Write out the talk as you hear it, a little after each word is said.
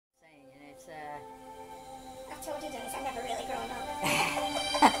been doing this. I've never really grown up.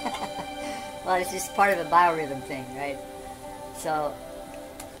 Well, it's just part of a biorhythm thing, right? So,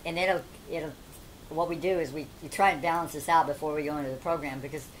 and what we do is we try and balance this out before we go into the program,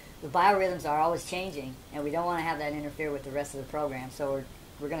 because the biorhythms are always changing, and we don't want to have that interfere with the rest of the program. So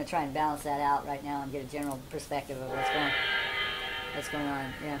we're going to try and balance that out right now and get a general perspective of what's going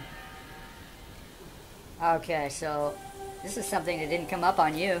on. Yeah. Okay, so this is something that didn't come up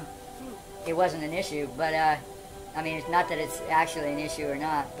on you. It wasn't an issue, but I mean, it's not that it's actually an issue or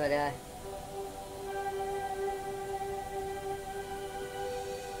not, but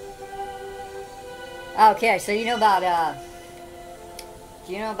okay, so you know about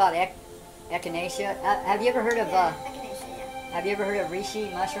echinacea? Have you ever heard of echinacea, yeah. have you ever heard of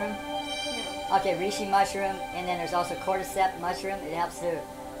reishi mushroom? No. Okay, reishi mushroom, and then there's also cordyceps mushroom. It helps to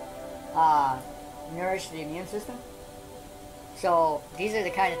nourish the immune system. So these are the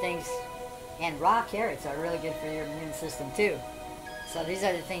kind of things, and raw carrots are really good for your immune system too. So these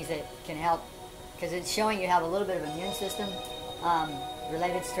are the things that can help, because it's showing you have a little bit of immune system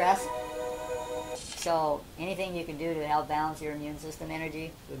related stress. So anything you can do to help balance your immune system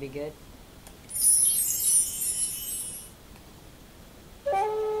energy would be good.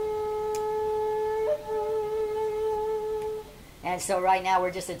 And so right now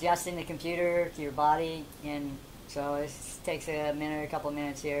we're just adjusting the computer to your body, and so it takes a minute, a couple of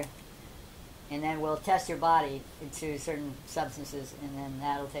minutes here. And then we'll test your body into certain substances, and then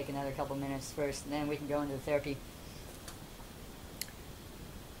that'll take another couple of minutes first, and then we can go into the therapy.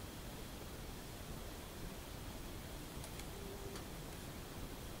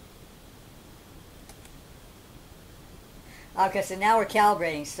 Okay, so now we're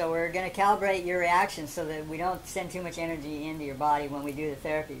calibrating. So we're going to calibrate your reaction so that we don't send too much energy into your body when we do the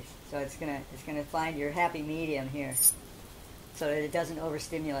therapies. So it's gonna find your happy medium here, so that it doesn't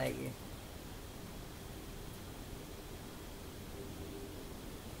overstimulate you.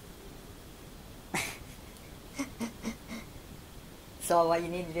 So what you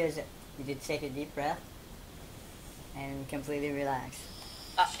need to do is you need to take a deep breath and completely relax.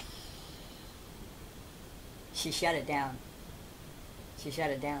 She shut it down. She shut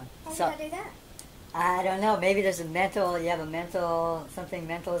it down. How did I do that? I don't know. Maybe there's something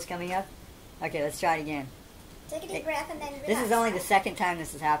mental is coming up. Okay, let's try it again. Take a deep breath and then relax. This is only the second time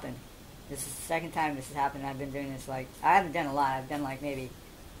this has happened. This is the second time this has happened. I've been doing this, I haven't done a lot. I've done maybe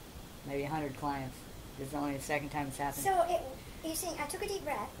 100 clients. This is only the second time it's happened. So you're saying I took a deep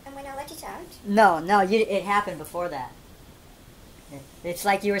breath and when I let it out? No, it happened before that. It's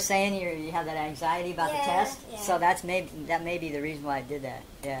like you were saying, you have that anxiety about the test. Yeah. So that may be the reason why I did that.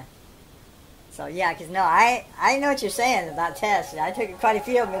 Yeah. So yeah, because I know what you're saying about tests. I took quite a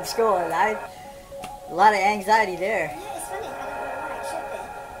few of them in school, and a lot of anxiety there. Yeah, it's funny. I don't know why it should be.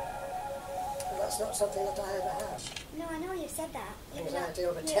 Well, that's not something that I ever had. No, I know you've said that. Anxiety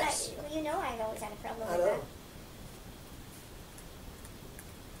over tests. You know I've always had a problem I with know. that.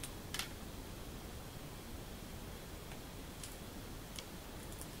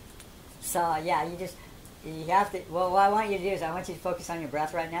 So yeah, you have to. Well, what I want you to do is I want you to focus on your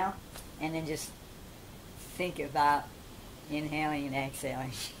breath right now, and then just think about inhaling and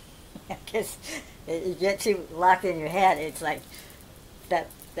exhaling. Because you get too locked in your head, it's like that.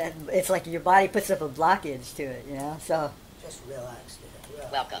 It's like your body puts up a blockage to it, So just relax, dear.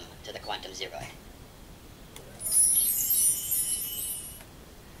 Relax. Welcome to the Quantum Zero.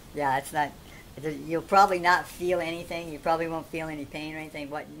 Yeah, it's not. You'll probably not feel anything. You probably won't feel any pain or anything.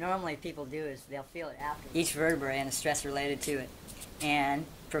 What normally people do is they'll feel it after each vertebrae and a stress related to it, and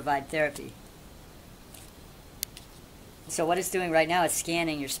provide therapy. So what it's doing right now is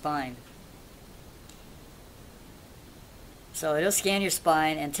scanning your spine. So it'll scan your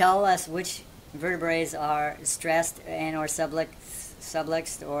spine and tell us which vertebrae are stressed and or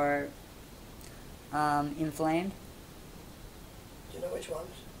subluxed or inflamed. Do you know which ones?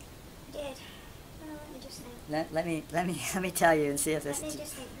 I did. Well, let me just think. Let me tell you and see if Let me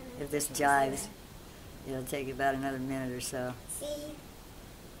just think. this jives. It'll take about another minute or so. See?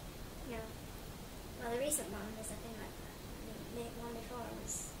 No. Well, the recent one was a thing like that. The one before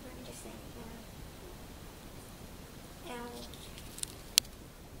was, let me just think.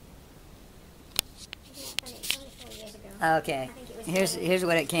 It's only 4 years ago. Okay. I think it was Here's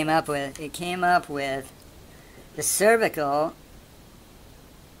what it came up with. It came up with the cervical.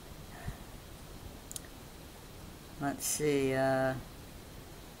 Let's see.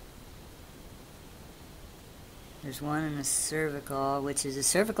 There's one in the cervical, which is the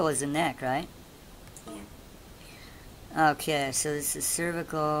cervical is the neck, right? Yeah. Okay, so this is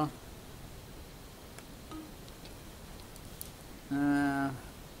cervical.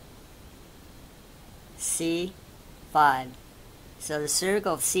 C. 5. So the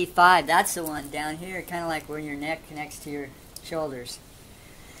circle of C5, that's the one down here, kind of like where your neck connects to your shoulders.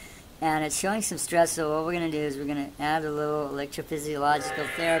 And it's showing some stress, so what we're going to do is we're going to add a little electrophysiological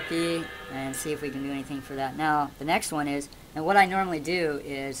therapy and see if we can do anything for that. Now, the next one is, and what I normally do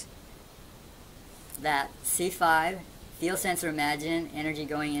is that C5, feel, sense, or imagine energy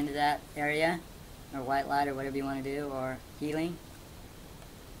going into that area, or white light, or whatever you want to do, or healing,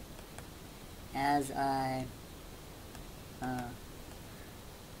 as I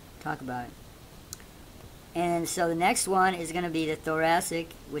talk about it. And so the next one is going to be the thoracic,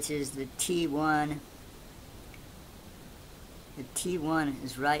 which is the T1. The T1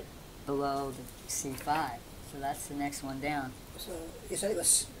 is right below the C5. So that's the next one down. So you said it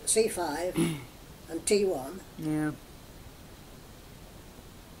was C5 and T1. Yeah.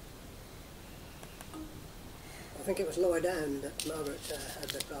 I think it was lower down that Margaret had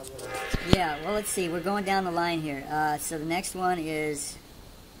the problem. Yeah, well, let's see. We're going down the line here. So the next one is,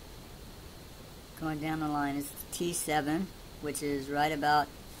 going down the line, is T7, which is right about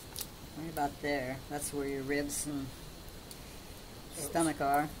there. That's where your ribs and stomach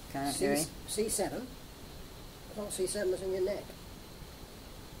are, kind of area. C7? I thought C7 was in your neck.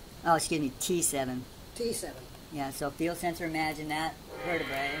 Oh, excuse me, T7. T7. Yeah, so feel, sense, or imagine that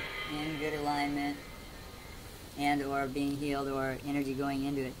vertebrae in good alignment and or being healed or energy going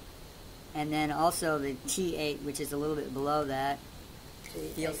into it. And then also the T8, which is a little bit below that.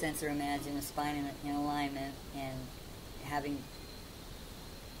 T8. Feel, sense, or imagine the spine in alignment and having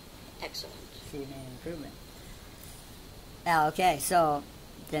Excellent. achieving improvement. Now, okay, so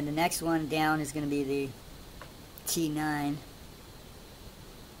then the next one down is going to be the T9.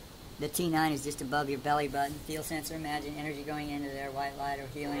 The T9 is just above your belly button. Feel, sense, or imagine energy going into there, white light or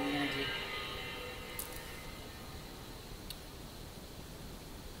healing energy.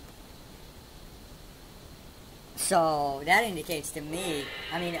 So that indicates to me,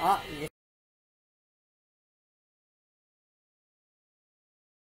 I mean, the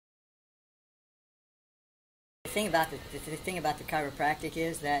thing about the chiropractic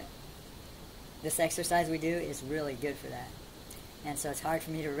is that this exercise we do is really good for that. And so it's hard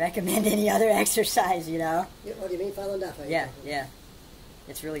for me to recommend any other exercise, you know. What do you mean, Falun Dafa? Yeah, yeah.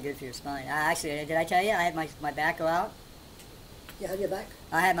 It's really good for your spine. Actually, did I tell you I had my back go out? You had your back?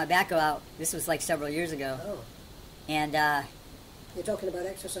 I had my back go out. This was like several years ago. Oh. And, You're talking about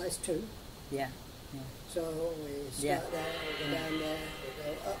exercise 2? yeah. So we start there, we go down there, we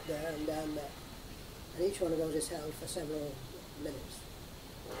go up there and down there. And each one of those is held for several minutes.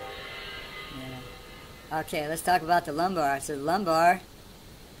 Yeah. Okay, let's talk about the lumbar. So the lumbar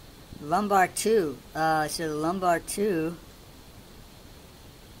 2. So the lumbar 2.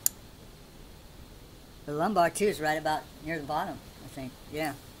 The lumbar 2 is right about near the bottom, I think.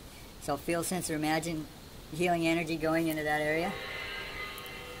 Yeah. So feel, sense, or imagine healing energy going into that area.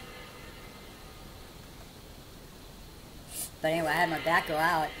 But anyway, I had my back go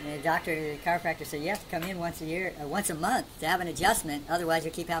out, and the chiropractor said, you have to come in once a month to have an adjustment, otherwise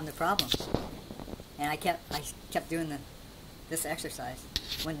you'll keep having the problem. And I kept doing this exercise.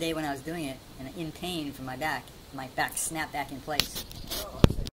 One day when I was doing it, and in pain from my back snapped back in place.